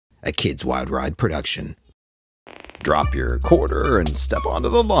a Kids Wild Ride production. Drop your quarter and step onto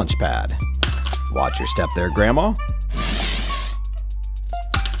the launch pad. Watch your step there, Grandma.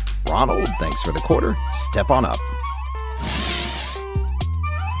 Ronald, thanks for the quarter. Step on up.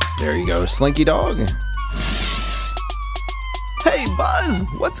 There you go, Slinky Dog. Hey, Buzz,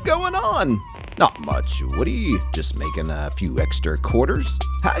 what's going on? Not much, Woody. Just making a few extra quarters.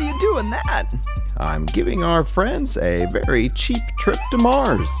 How you doing that? I'm giving our friends a very cheap trip to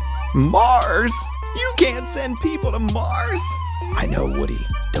Mars. Mars? You can't send people to Mars? I know, Woody.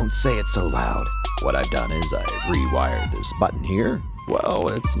 Don't say it so loud. What I've done is I rewired this button here. Well,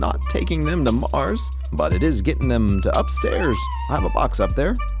 it's not taking them to Mars, but it is getting them to upstairs. I have a box up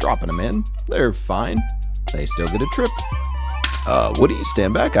there, dropping them in. They're fine. They still get a trip. Woody,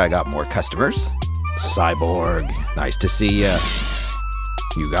 stand back. I got more customers. Cyborg, nice to see ya.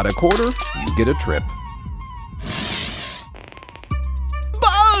 You got a quarter, you get a trip.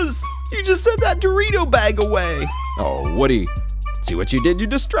 Buzz! You just sent that Dorito bag away. Oh, Woody, see what you did? You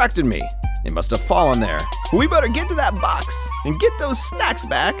distracted me. It must have fallen there. We better get to that box and get those snacks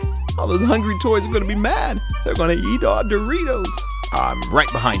back. All those hungry toys are gonna be mad. They're gonna eat our Doritos. I'm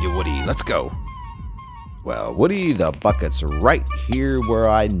right behind you, Woody. Let's go. Well, Woody, the bucket's right here where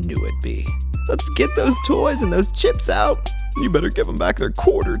I knew it'd be. Let's get those toys and those chips out. You better give them back their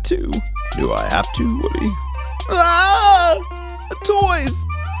quarter, too. Do I have to, Woody? Ah! The toys!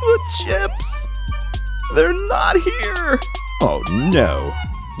 The chips! They're not here! Oh, no.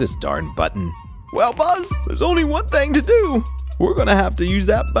 This darn button. Well, Buzz, there's only one thing to do. We're gonna have to use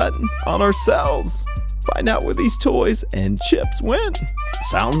that button on ourselves. Find out where these toys and chips went.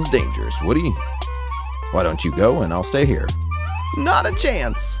 Sounds dangerous, Woody. Why don't you go and I'll stay here? Not a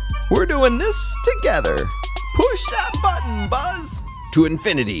chance. We're doing this together. Push that button, Buzz. To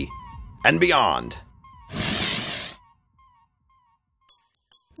infinity and beyond.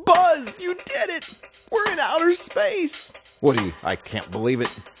 Buzz, you did it. We're in outer space. Woody, I can't believe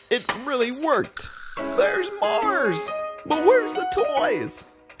it. It really worked. There's Mars. But where's the toys?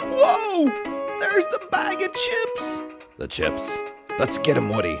 Whoa, there's the bag of chips. The chips? Let's get him,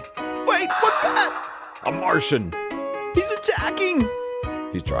 Woody. Wait, what's that? A Martian. He's attacking.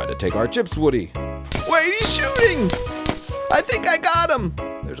 He's trying to take our chips, Woody. Wait, he's shooting. I think I got him.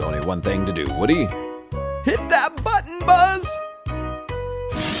 There's only one thing to do, Woody. Hit that button, Buzz.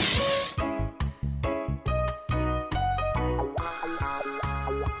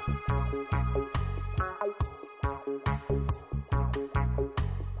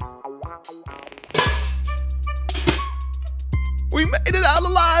 We made it out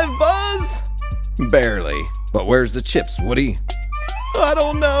alive, Buzz! Barely. But where's the chips, Woody? I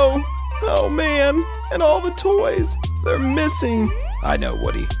don't know. Oh, man. And all the toys. They're missing. I know,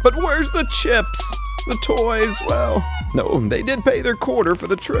 Woody. But where's the chips? The toys, well, no, they did pay their quarter for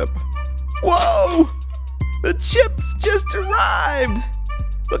the trip. Whoa! The chips just arrived.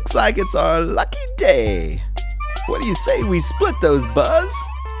 Looks like it's our lucky day. What do you say we split those, Buzz?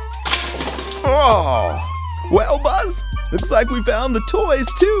 Oh! Well, Buzz, looks like we found the toys,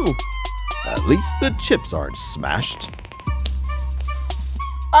 too. At least the chips aren't smashed.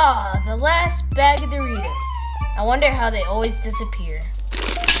 Ah, the last bag of Doritos. I wonder how they always disappear.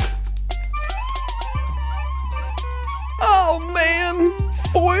 Oh, man.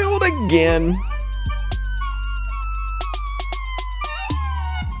 Foiled again.